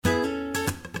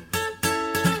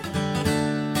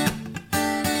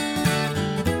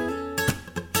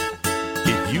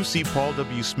you see Paul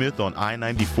W. Smith on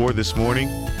I-94 this morning,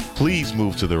 please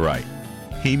move to the right.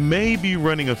 He may be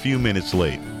running a few minutes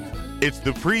late. It's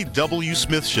the Pre-W.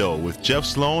 Smith Show with Jeff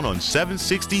Sloan on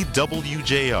 760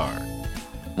 WJR.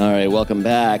 All right, welcome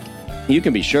back. You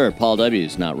can be sure Paul W.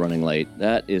 is not running late.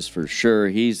 That is for sure.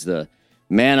 He's the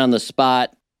man on the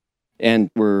spot,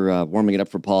 and we're warming it up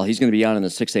for Paul. He's going to be on in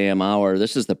the 6 a.m. hour.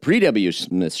 This is the Pre-W.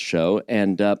 Smith Show,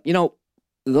 and,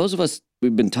 those of us,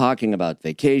 we've been talking about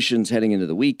vacations, heading into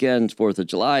the weekends, 4th of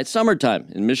July. It's summertime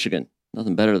in Michigan.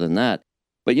 Nothing better than that.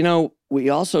 But, we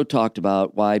also talked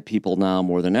about why people now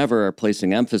more than ever are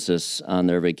placing emphasis on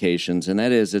their vacations, and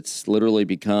that is it's literally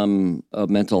become a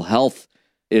mental health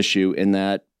issue in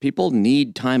that people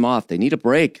need time off. They need a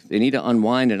break. They need to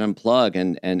unwind and unplug,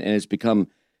 and it's become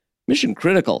mission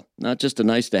critical, not just a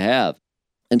nice to have.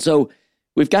 And so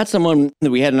we've got someone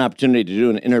that we had an opportunity to do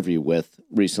an interview with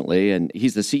recently, and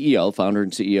he's the CEO, founder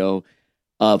and CEO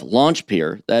of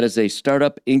Launchpeer. That is a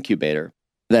startup incubator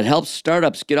that helps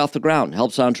startups get off the ground,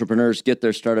 helps entrepreneurs get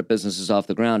their startup businesses off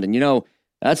the ground. And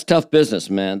that's tough business,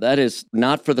 man. That is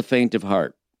not for the faint of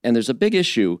heart. And there's a big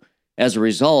issue as a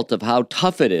result of how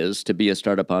tough it is to be a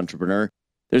startup entrepreneur.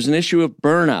 There's an issue of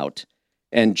burnout.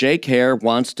 And Jake Hare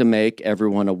wants to make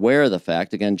everyone aware of the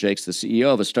fact. Again, Jake's the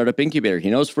CEO of a startup incubator. He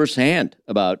knows firsthand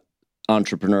about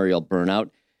entrepreneurial burnout.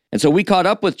 And so we caught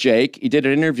up with Jake. He did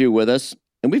an interview with us,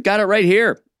 and we've got it right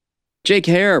here. Jake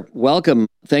Hare, welcome.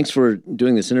 Thanks for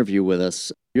doing this interview with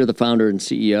us. You're the founder and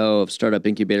CEO of a startup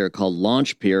incubator called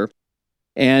Launchpeer.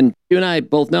 And you and I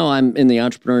both know I'm in the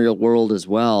entrepreneurial world as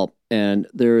well. And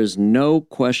there is no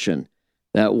question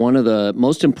that one of the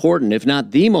most important, if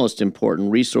not the most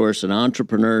important resource an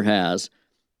entrepreneur has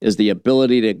is the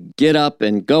ability to get up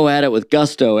and go at it with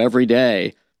gusto every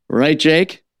day. Right,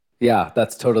 Jake? Yeah,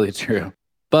 that's totally true.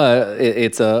 But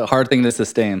it's a hard thing to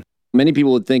sustain. Many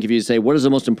people would think if you say, what is the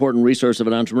most important resource of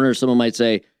an entrepreneur? Someone might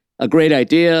say a great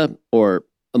idea or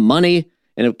money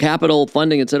and capital,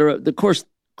 funding, et cetera. Of course,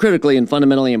 critically and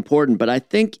fundamentally important. But I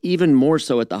think even more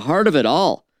so at the heart of it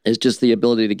all is just the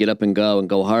ability to get up and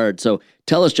go hard. So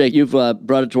tell us, Jake, you've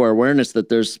brought it to our awareness that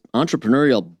there's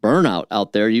entrepreneurial burnout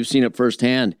out there. You've seen it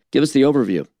firsthand. Give us the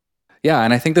overview. Yeah,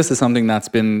 and I think this is something that's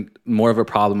been more of a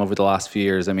problem over the last few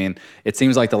years. I mean, it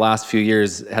seems like the last few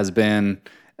years has been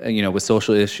with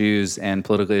social issues and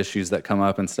political issues that come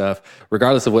up and stuff,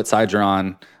 regardless of what side you're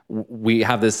on, we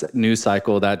have this news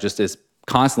cycle that just is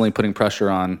constantly putting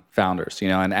pressure on founders,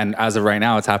 and as of right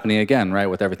now, it's happening again, right,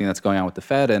 with everything that's going on with the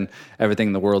Fed and everything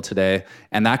in the world today.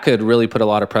 And that could really put a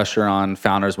lot of pressure on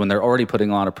founders when they're already putting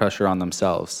a lot of pressure on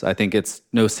themselves. I think it's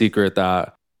no secret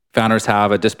that founders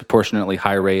have a disproportionately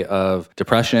high rate of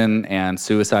depression and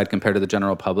suicide compared to the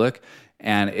general public.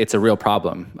 And it's a real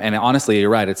problem. And honestly, you're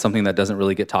right. It's something that doesn't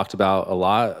really get talked about a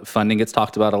lot. Funding gets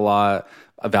talked about a lot.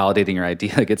 Validating your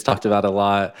idea gets talked about a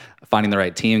lot. Finding the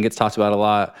right team gets talked about a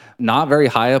lot. Not very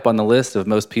high up on the list of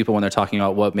most people when they're talking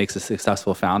about what makes a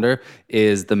successful founder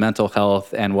is the mental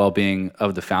health and well-being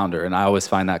of the founder. And I always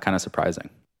find that kind of surprising.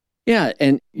 Yeah,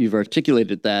 and you've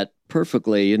articulated that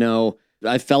perfectly.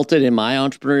 I felt it in my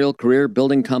entrepreneurial career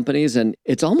building companies. And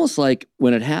it's almost like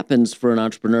when it happens for an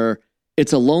entrepreneur,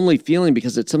 it's a lonely feeling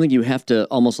because it's something you have to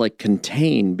almost like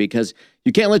contain because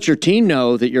you can't let your team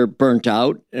know that you're burnt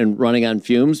out and running on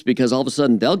fumes because all of a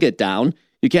sudden they'll get down.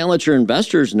 You can't let your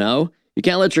investors know. You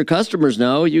can't let your customers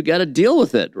know. You got to deal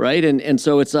with it, right? And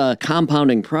so it's a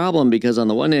compounding problem because on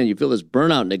the one hand, you feel this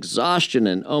burnout and exhaustion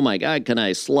and, oh my God, can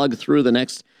I slug through the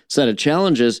next set of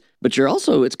challenges? But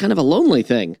it's kind of a lonely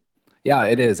thing. Yeah,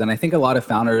 it is. And I think a lot of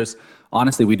founders,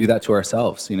 honestly, we do that to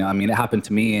ourselves. It happened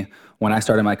to me when I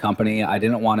started my company. I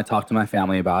didn't want to talk to my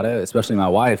family about it, especially my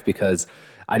wife, because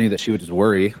I knew that she would just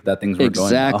worry that things were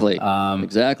going well.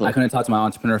 Exactly. I couldn't talk to my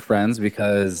entrepreneur friends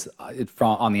because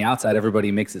on the outside,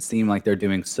 everybody makes it seem like they're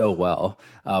doing so well,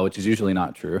 which is usually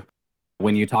not true.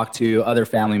 When you talk to other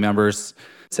family members,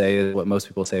 say what most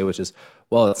people say, which is,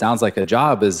 well, it sounds like a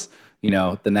job is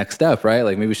the next step, right?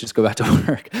 Like maybe we should just go back to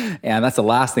work. And that's the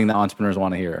last thing that entrepreneurs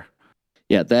want to hear.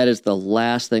 Yeah, that is the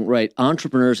last thing, right?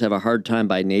 Entrepreneurs have a hard time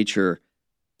by nature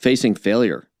facing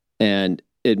failure and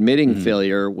admitting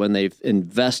failure when they've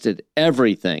invested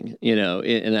everything,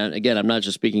 and again, I'm not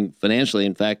just speaking financially.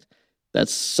 In fact,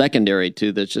 that's secondary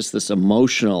to just this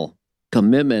emotional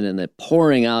commitment and the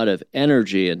pouring out of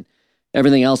energy and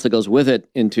everything else that goes with it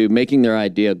into making their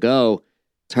idea go.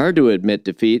 It's hard to admit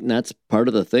defeat, and that's part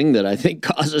of the thing that I think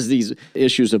causes these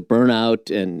issues of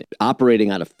burnout and operating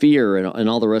out of fear and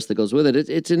all the rest that goes with it.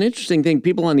 It's an interesting thing.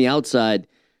 People on the outside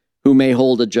who may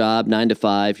hold a job 9 to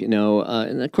 5,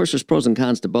 and of course there's pros and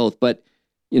cons to both, but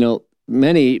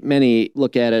Many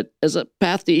look at it as a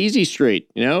path to easy street.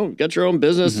 You got your own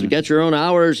business, you got your own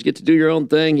hours, you get to do your own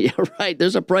thing. Yeah, right.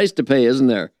 There's a price to pay, isn't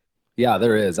there? Yeah,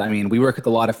 there is. I mean, we work with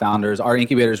a lot of founders. Our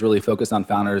incubator is really focused on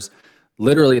founders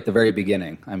literally at the very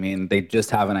beginning. I mean, they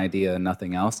just have an idea and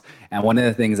nothing else. And one of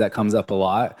the things that comes up a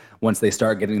lot once they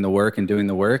start getting the work and doing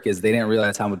the work is they didn't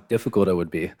realize how difficult it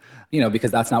would be,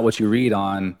 because that's not what you read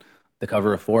on the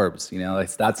cover of Forbes.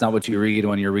 That's not what you read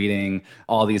when you're reading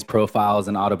all these profiles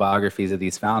and autobiographies of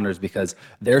these founders, because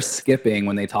they're skipping,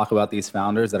 when they talk about these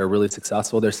founders that are really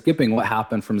successful, they're skipping what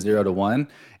happened from 0 to 1,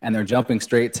 and they're jumping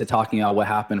straight to talking about what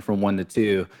happened from 1 to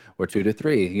 2 or 2 to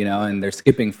 3, and they're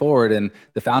skipping forward. And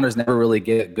the founders never really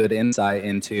get good insight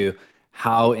into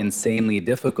how insanely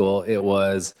difficult it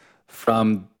was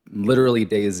from literally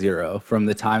day 0, from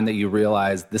the time that you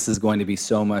realize this is going to be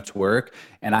so much work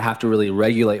and I have to really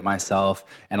regulate myself.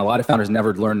 And a lot of founders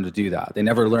never learn to do that. They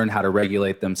never learn how to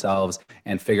regulate themselves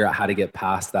and figure out how to get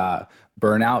past that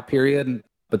burnout period.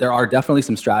 But there are definitely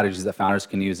some strategies that founders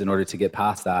can use in order to get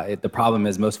past that. The problem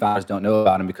is most founders don't know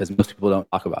about them because most people don't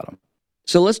talk about them.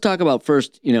 So let's talk about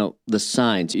first, the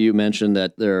signs. You mentioned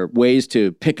that there are ways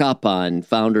to pick up on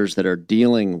founders that are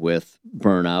dealing with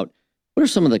burnout. What are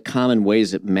some of the common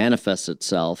ways it manifests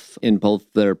itself in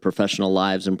both their professional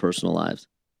lives and personal lives?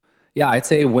 Yeah, I'd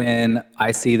say when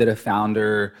I see that a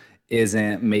founder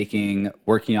isn't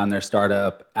working on their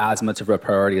startup as much of a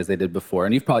priority as they did before.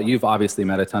 And you've obviously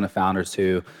met a ton of founders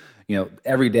who,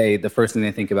 every day, the first thing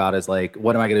they think about is like,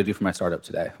 what am I going to do for my startup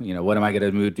today? What am I going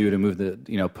to do to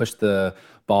move push the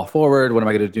ball forward? What am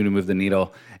I going to do to move the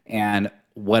needle? And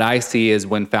what I see is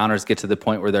when founders get to the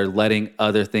point where they're letting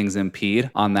other things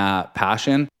impede on that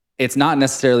passion, it's not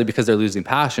necessarily because they're losing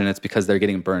passion, it's because they're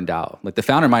getting burned out. Like the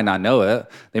founder might not know it,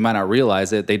 they might not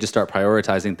realize it, they just start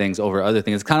prioritizing things over other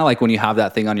things. It's kind of like when you have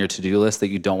that thing on your to-do list that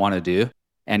you don't want to do,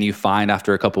 and you find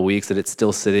after a couple of weeks that it's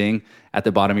still sitting at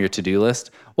the bottom of your to-do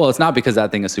list. Well, it's not because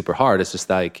that thing is super hard, it's just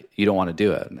like you don't want to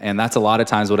do it. And that's a lot of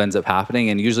times what ends up happening.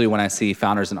 And usually when I see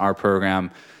founders in our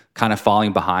program kind of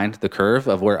falling behind the curve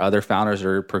of where other founders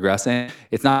are progressing,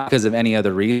 it's not because of any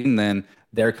other reason than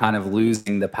they're kind of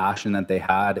losing the passion that they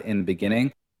had in the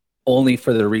beginning, only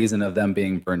for the reason of them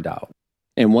being burned out.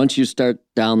 And once you start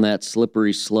down that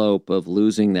slippery slope of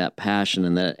losing that passion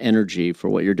and that energy for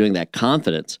what you're doing, that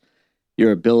confidence,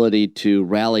 your ability to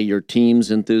rally your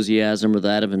team's enthusiasm or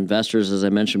that of investors, as I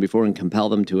mentioned before, and compel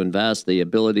them to invest, the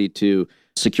ability to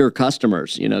secure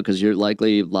customers, because you're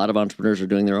likely, a lot of entrepreneurs are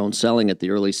doing their own selling at the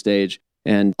early stage.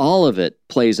 And all of it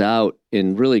plays out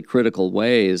in really critical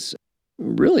ways,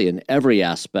 really in every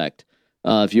aspect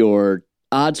of your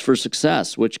odds for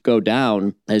success, which go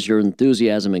down as your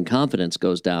enthusiasm and confidence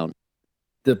goes down.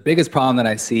 The biggest problem that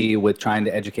I see with trying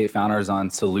to educate founders on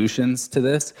solutions to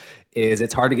this is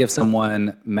it's hard to give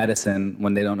someone medicine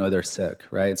when they don't know they're sick,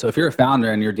 right? So if you're a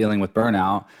founder and you're dealing with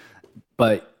burnout,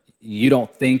 but you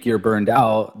don't think you're burned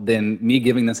out, then me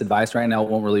giving this advice right now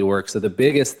won't really work. So the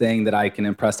biggest thing that I can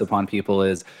impress upon people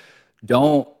is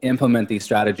don't implement these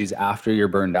strategies after you're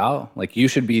burned out. Like you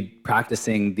should be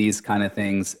practicing these kind of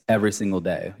things every single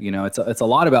day. It's a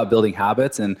lot about building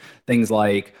habits and things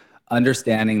like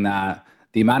understanding that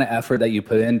the amount of effort that you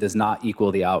put in does not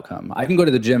equal the outcome. I can go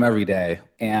to the gym every day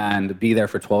and be there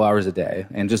for 12 hours a day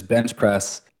and just bench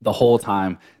press the whole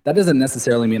time. That doesn't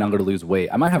necessarily mean I'm going to lose weight.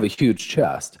 I might have a huge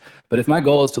chest, but if my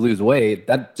goal is to lose weight,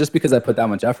 that just because I put that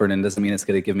much effort in doesn't mean it's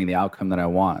going to give me the outcome that I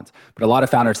want. But a lot of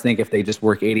founders think if they just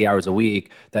work 80 hours a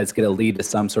week, that it's going to lead to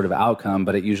some sort of outcome,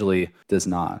 but it usually does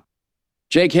not.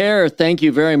 Jake Hare, thank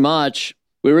you very much.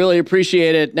 We really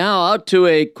appreciate it. Now out to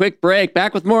a quick break.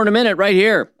 Back with more in a minute right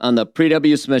here on the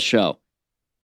Pre-W. Smith Show.